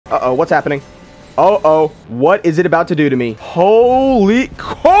Uh-oh, what's happening? Uh-oh, what is it about to do to me? Holy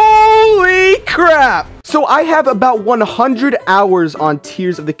crap! So I have about 100 hours on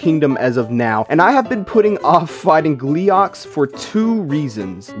Tears of the Kingdom as of now, and I have been putting off fighting Gleeoks for 2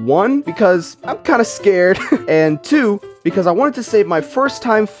 reasons. 1, because I'm kind of scared, and 2, because I wanted to save my first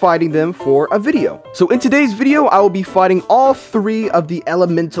time fighting them for a video. So in today's video, I will be fighting all 3 of the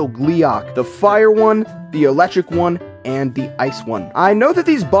elemental Gleeok, the fire one, the electric one, and the ice one. I know that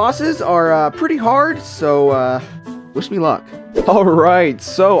these bosses are pretty hard, so wish me luck. Alright,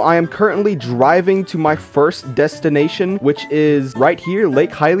 so I am currently driving to my first destination, which is right here,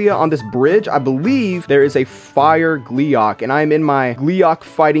 Lake Hylia. On this bridge, I believe there is a fire Gleeok, and I am in my Gleeok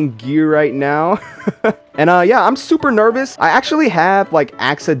fighting gear right now. And yeah, I'm super nervous. I actually have like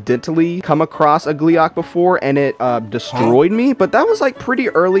accidentally come across a Gleeok before, and it destroyed me, but that was like pretty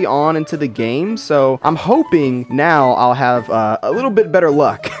early on into the game, so I'm hoping now I'll have a little bit better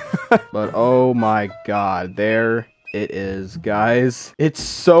luck. But oh my god, there it is, guys. It's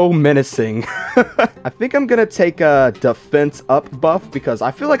so menacing. I think I'm gonna take a defense up buff because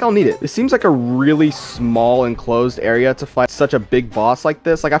I feel like I'll need it. This seems like a really small enclosed area to fight such a big boss like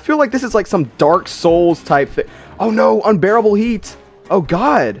this. Like, I feel like this is like some Dark Souls type thing. Oh no, unbearable heat. Oh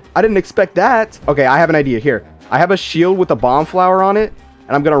god, I didn't expect that. Okay, I have an idea here. I have a shield with a bomb flower on it,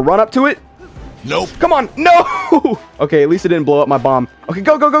 and I'm gonna run up to it. Nope. Come on, no! Okay, at least it didn't blow up my bomb. Okay,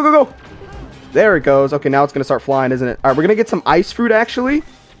 go, go, go, go, go. There it goes. Okay, now it's gonna start flying, isn't it? All right, we're gonna get some ice fruit actually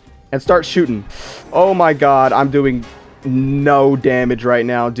and start shooting. Oh my god, I'm doing no damage right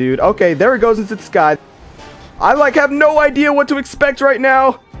now, dude. Okay, there it goes into the sky. I like have no idea what to expect right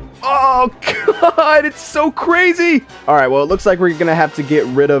now. Oh god, it's so crazy. All right, well, it looks like we're gonna have to get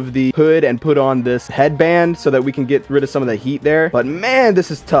rid of the hood and put on this headband so that we can get rid of some of the heat there. But man,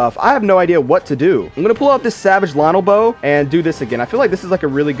 this is tough. I have no idea what to do. I'm gonna pull out this Savage Lionel bow and do this again. I feel like this is like a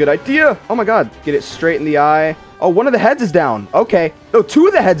really good idea. Oh my god, get it straight in the eye. Oh, one of the heads is down. Okay. No, 2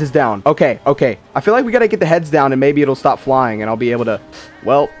 of the heads is down. Okay, okay. I feel like we gotta get the heads down and maybe it'll stop flying and I'll be able to...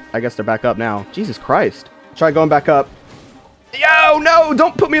 Well, I guess they're back up now. Jesus Christ. Try going back up. Yo, no,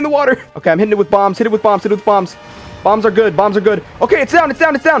 don't put me in the water. Okay, I'm hitting it with bombs. Hit it with bombs. Hit it with bombs. Bombs are good. Bombs are good. Okay, it's down. It's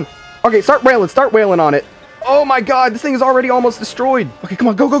down. It's down. Okay, start wailing. Start wailing on it. Oh my god, this thing is already almost destroyed. Okay, come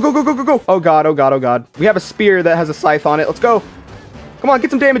on. Go, go, go, go, go, go, go. Oh god, oh god, oh god. We have a spear that has a scythe on it. Let's go. Come on, get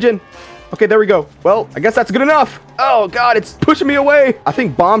some damage in. Okay, there we go. Well, I guess that's good enough. Oh god, it's pushing me away. I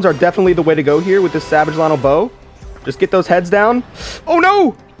think bombs are definitely the way to go here with this Savage Lionel bow. Just get those heads down. Oh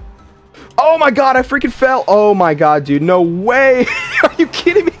no! Oh my god, I freaking fell. Oh my god, dude. No way. Are you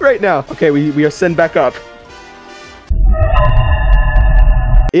kidding me right now? Okay, we are sent back up.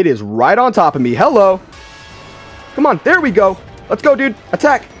 It is right on top of me. Hello. Come on. There we go. Let's go, dude.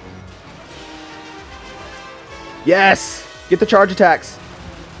 Attack. Yes. Get the charge attacks.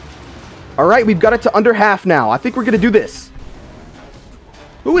 All right, we've got it to under half now. I think we're going to do this.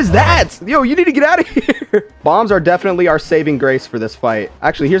 Who is that? Yo, you need to get out of here. Bombs are definitely our saving grace for this fight.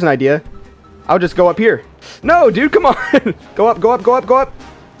 Actually, here's an idea. I'll just go up here. No, dude, come on. Go up, go up, go up, go up.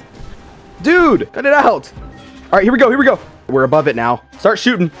 Dude, cut it out. All right, here we go, here we go. We're above it now. Start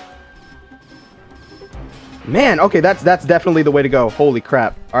shooting. Man, okay, that's definitely the way to go. Holy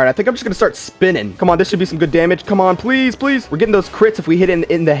crap. All right, I think I'm just going to start spinning. Come on, this should be some good damage. Come on, please, please. We're getting those crits if we hit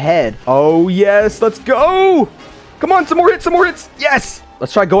in the head. Oh, yes, let's go. Come on, some more hits, some more hits. Yes.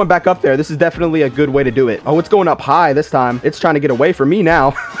 Let's try going back up there. This is definitely a good way to do it. Oh, it's going up high this time. It's trying to get away from me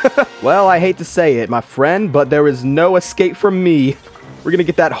now. Well, I hate to say it, my friend, but there is no escape from me. We're going to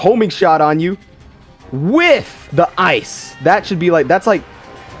get that homing shot on you with the ice. That should be like, that's like,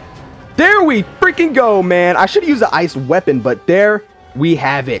 there we freaking go, man. I should use the ice weapon, but there we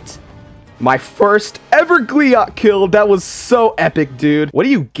have it. My first ever Gleeok kill. That was so epic, dude. What do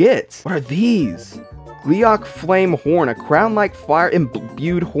you get? What are these? Gleeok Flame Horn, a crown-like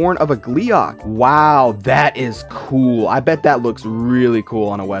fire-imbued horn of a Gleeok. Wow, that is cool. I bet that looks really cool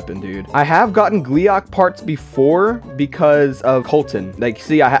on a weapon, dude. I have gotten Gleeok parts before because of Colton. Like,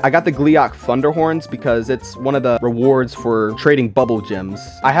 see, I got the Gleeok Thunder Horns because it's one of the rewards for trading bubble gems.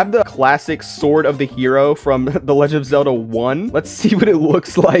 I have the classic Sword of the Hero from the Legend of Zelda 1. Let's see what it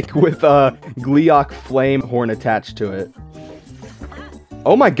looks like with a Gleeok Flame Horn attached to it.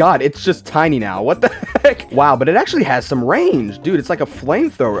 Oh my god, it's just tiny now. What the heck? Wow, but it actually has some range. Dude, it's like a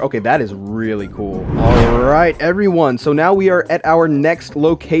flamethrower. Okay, that is really cool. All right, everyone. So now we are at our next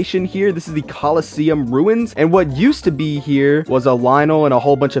location here. This is the Colosseum Ruins. And what used to be here was a Lionel and a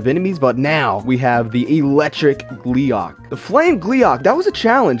whole bunch of enemies. But now we have the Electric Gleeok. The Flame Gleeok, that was a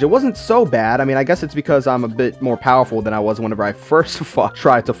challenge. It wasn't so bad. I mean, I guess it's because I'm a bit more powerful than I was whenever I first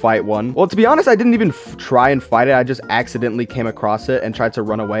tried to fight one. Well, to be honest, I didn't even try and fight it. I just accidentally came across it and tried tried to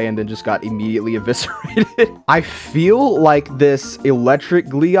run away and then just got immediately eviscerated. I feel like this electric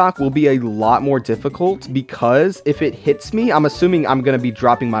Gleeok will be a lot more difficult because if it hits me, I'm assuming I'm going to be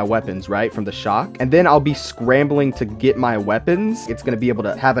dropping my weapons, right, from the shock. And then I'll be scrambling to get my weapons. It's going to be able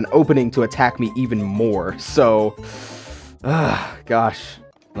to have an opening to attack me even more. So, gosh.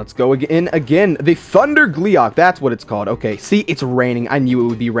 Let's go again. The Thunder Gleeok. That's what it's called. Okay, see, it's raining. I knew it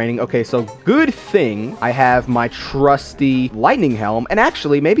would be raining. Okay, so good thing I have my trusty lightning helm. And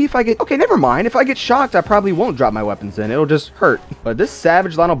actually, maybe if I get... Okay, never mind. If I get shocked, I probably won't drop my weapons in. It'll just hurt. But this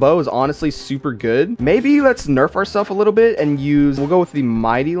Savage Lionel Bow is honestly super good. Maybe let's nerf ourselves a little bit and use... We'll go with the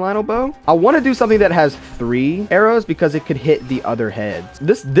Mighty Lionel Bow. I want to do something that has 3 arrows because it could hit the other heads.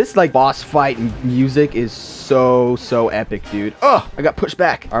 This like, boss fight music is so epic, dude. Oh, I got pushed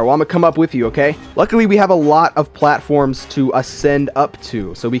back. All right, well, I'm gonna come up with you, okay? Luckily, we have a lot of platforms to ascend up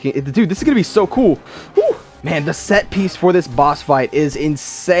to, so we can... Dude, this is gonna be so cool. Whew. Man, the set piece for this boss fight is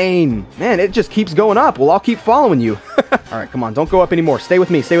insane. Man, it just keeps going up. Well, I'll keep following you. All right, come on, don't go up anymore. Stay with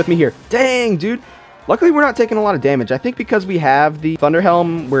me here. Dang, dude. Luckily, we're not taking a lot of damage. I think because we have the Thunder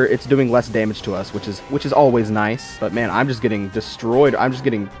Helm where it's doing less damage to us, which is always nice. But man, I'm just getting destroyed. I'm just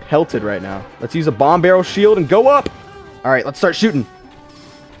getting pelted right now. Let's use a bomb barrel shield and go up. All right, let's start shooting.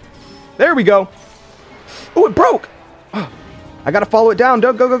 There we go. Oh, it broke. Oh, I gotta follow it down. Go.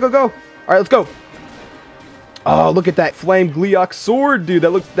 All right, let's go. Oh, look at that Flame Gleeok sword, dude.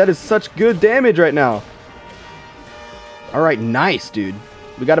 That is such good damage right now. All right, nice, dude.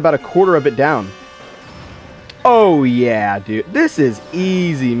 We got about a quarter of it down. Oh, yeah, dude. This is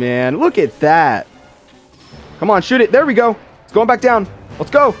easy, man. Look at that. Come on, shoot it. There we go. It's going back down. Let's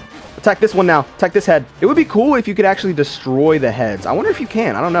go. Attack this one now. Attack this head. It would be cool if you could actually destroy the heads. I wonder if you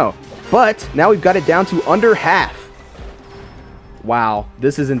can. I don't know. But now we've got it down to under half. Wow,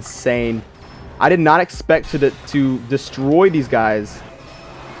 this is insane. I did not expect to destroy these guys.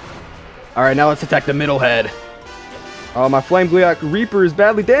 All right, now let's attack the middle head. Oh, my Flame Gleeok Reaper is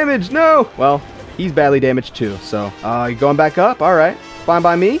badly damaged. No. Well, he's badly damaged too. So, you're going back up. All right, fine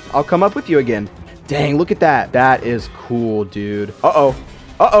by me. I'll come up with you again. Dang, look at that. That is cool, dude.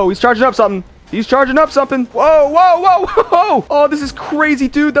 Uh-oh, he's charging up something. Whoa. Oh, this is crazy,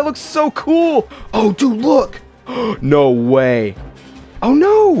 dude. That looks so cool. Oh, dude, look. No way. Oh,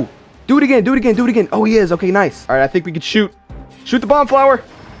 no. Do it again. Oh, he is. Okay, nice. All right, I think we could shoot. Shoot the bomb flower.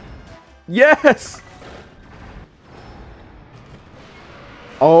 Yes.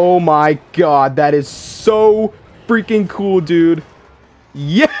 Oh, my God. That is so freaking cool, dude.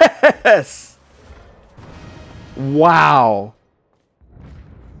 Yes. Wow.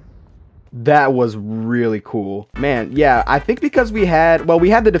 That was really cool. Man, yeah, I think because we had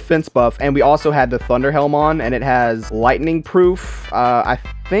the defense buff and we also had the Thunder Helm on and it has lightning proof. I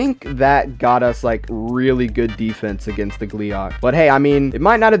think that got us like really good defense against the Gleeok. But hey, I mean, it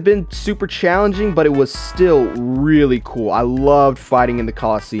might not have been super challenging, but it was still really cool. I loved fighting in the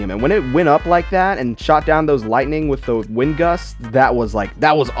Coliseum. And when it went up like that and shot down those lightning with the wind gusts, that was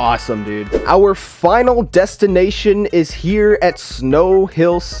awesome, dude. Our final destination is here at Snow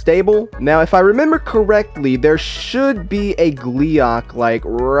Hill Stable. Now, if I remember correctly, there should be a Gleeok like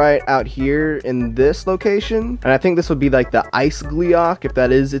right out here in this location. And I think this would be like the Ice Gleeok, if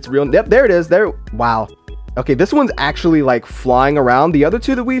that is its real... Yep, there it is. There. Wow. Okay, this one's actually like flying around. The other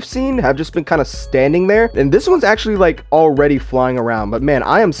two that we've seen have just been kind of standing there. And this one's actually like already flying around. But man,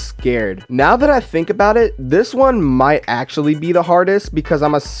 I am scared. Now that I think about it, this one might actually be the hardest because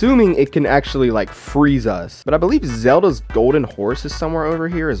I'm assuming it can actually like freeze us. But I believe Zelda's golden horse is somewhere over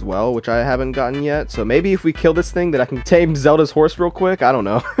here as well, which I haven't gotten yet. So maybe if we kill this thing that I can tame Zelda's horse real quick. I don't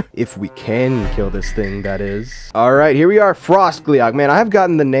know. If we can kill this thing, that is. All right, here we are. Frost Gleeok. Man, I have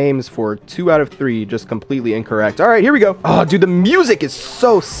gotten the names for 2 out of 3 just completely incorrect. All right, here we go. Oh, dude, the music is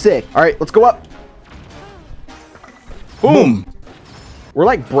so sick. All right, let's go up. Boom. We're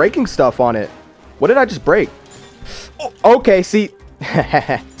like breaking stuff on it. What did I just break? Oh, okay, see.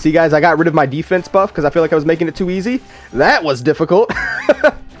 See, guys, I got rid of my defense buff because I feel like I was making it too easy. That was difficult.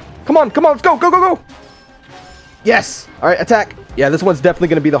 Come on, let's go. Yes. All right, attack. Yeah, this one's definitely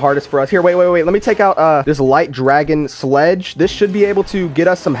going to be the hardest for us. Here, wait. Let me take out this light dragon sledge. This should be able to get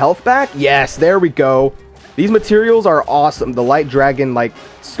us some health back. Yes, there we go. These materials are awesome. The light dragon, like,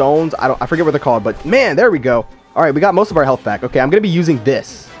 stones. I forget what they're called, but man, there we go. All right, we got most of our health back. Okay, I'm going to be using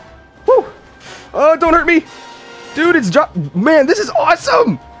this. Woo. Oh, don't hurt me. Dude, it's man, this is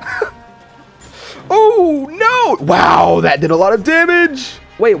awesome. Oh, no. Wow, that did a lot of damage.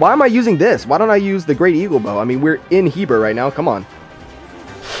 Wait, why am I using this? Why don't I use the Great Eagle Bow? I mean, we're in Heber right now. Come on.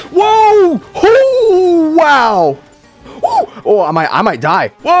 Whoa! Oh, wow! Oh, I might die.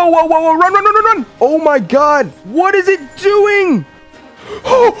 Whoa! Run! Oh my God! What is it doing?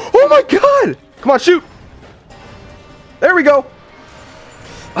 Oh my god! Come on, shoot! There we go.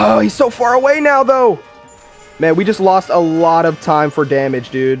 Oh, he's so far away now, though. Man, we just lost a lot of time for damage,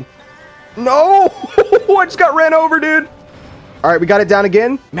 dude. No! I just got ran over, dude. All right, we got it down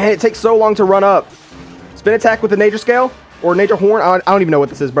again. Man, it takes so long to run up. Spin attack with the nature scale or nature horn. I don't even know what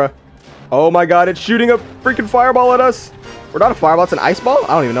this is, bro. Oh my god, it's shooting a freaking fireball at us. Or not a fireball, it's an ice ball? I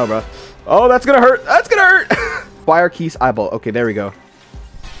don't even know, bro. Oh, that's gonna hurt. That's gonna hurt. Fire Keys eyeball. Okay, there we go.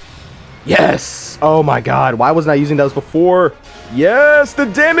 Yes. Oh my god, why wasn't I using those before? Yes, the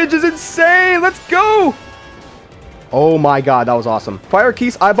damage is insane. Let's go. Oh my god, that was awesome. Fire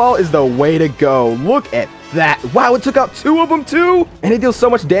Keys eyeball is the way to go. Look at that. Wow, it took out 2 of them too. And it deals so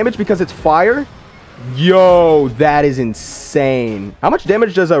much damage because it's fire. Yo, that is insane. How much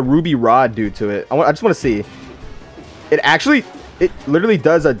damage does a ruby rod do to it? I just want to see. It literally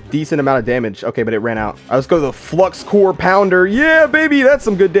does a decent amount of damage. Okay, but it ran out. Let's go to the Flux Core Pounder. Yeah, baby, that's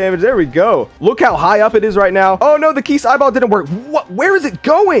some good damage. There we go. Look how high up it is right now. Oh no, the Keys eyeball didn't work. What? Where is it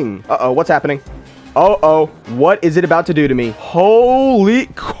going? Uh-oh, what's happening? Uh-oh, what is it about to do to me? Holy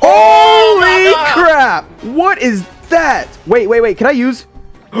crap! What is that? Wait, can I use?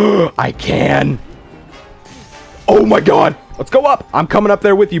 I can. Oh my god, let's go up. I'm coming up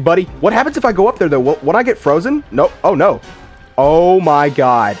there with you, buddy. What happens if I go up there though? Will I get frozen? Nope. Oh no. Oh my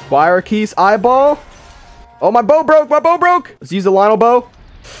god. Fire Keys eyeball. Oh, my bow broke. Let's use the Lionel bow.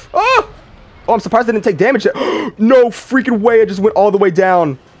 Oh, I'm surprised I didn't take damage. No freaking way. I just went all the way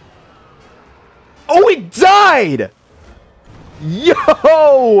down. Oh, he died.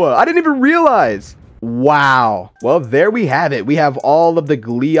 Yo, I didn't even realize. Wow. Well, there we have it. We have all of the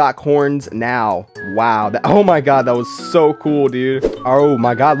Gleeok horns now. Wow. Oh my god, that was so cool, dude. Oh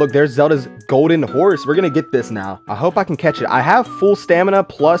my god, look, there's Zelda's golden horse. We're gonna get this now. I hope I can catch it. I have full stamina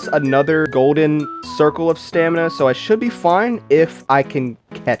plus another golden circle of stamina, so I should be fine if I can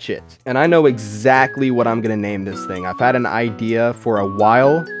catch it. And I know exactly what I'm gonna name this thing. I've had an idea for a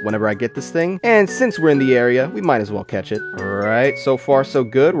while whenever I get this thing, and since we're in the area, we might as well catch it. All right, so far so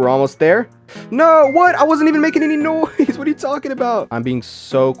good. We're almost there. No, what? I wasn't even making any noise. What are you talking about? I'm being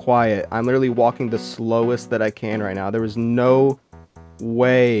so quiet. I'm literally walking the slowest that I can right now. There was no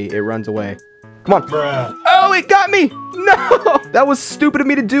way it runs away. Come on. Bruh. Oh, it got me. No, that was stupid of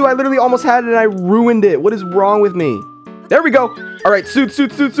me to do. I literally almost had it and I ruined it. What is wrong with me? There we go. All right, suit.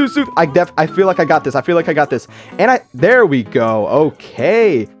 I feel like I got this. And there we go.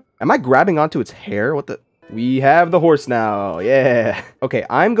 Okay. Am I grabbing onto its hair? What the? We have the horse now. Yeah. Okay,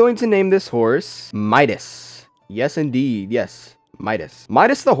 I'm going to name this horse Midas. Yes, indeed. Yes. Midas.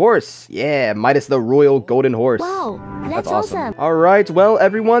 Midas the horse. Yeah, Midas the royal golden horse. Wow, that's awesome. All right, well,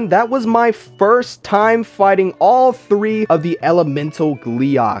 everyone, that was my first time fighting all 3 of the elemental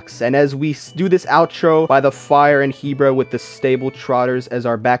Gleeoks. And as we do this outro by the fire and Hebra with the stable trotters as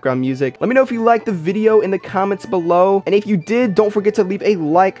our background music, let me know if you liked the video in the comments below. And if you did, don't forget to leave a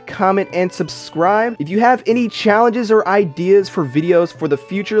like, comment, and subscribe. If you have any challenges or ideas for videos for the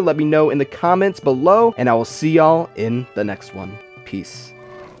future, let me know in the comments below. And I will see y'all in the next one. Peace.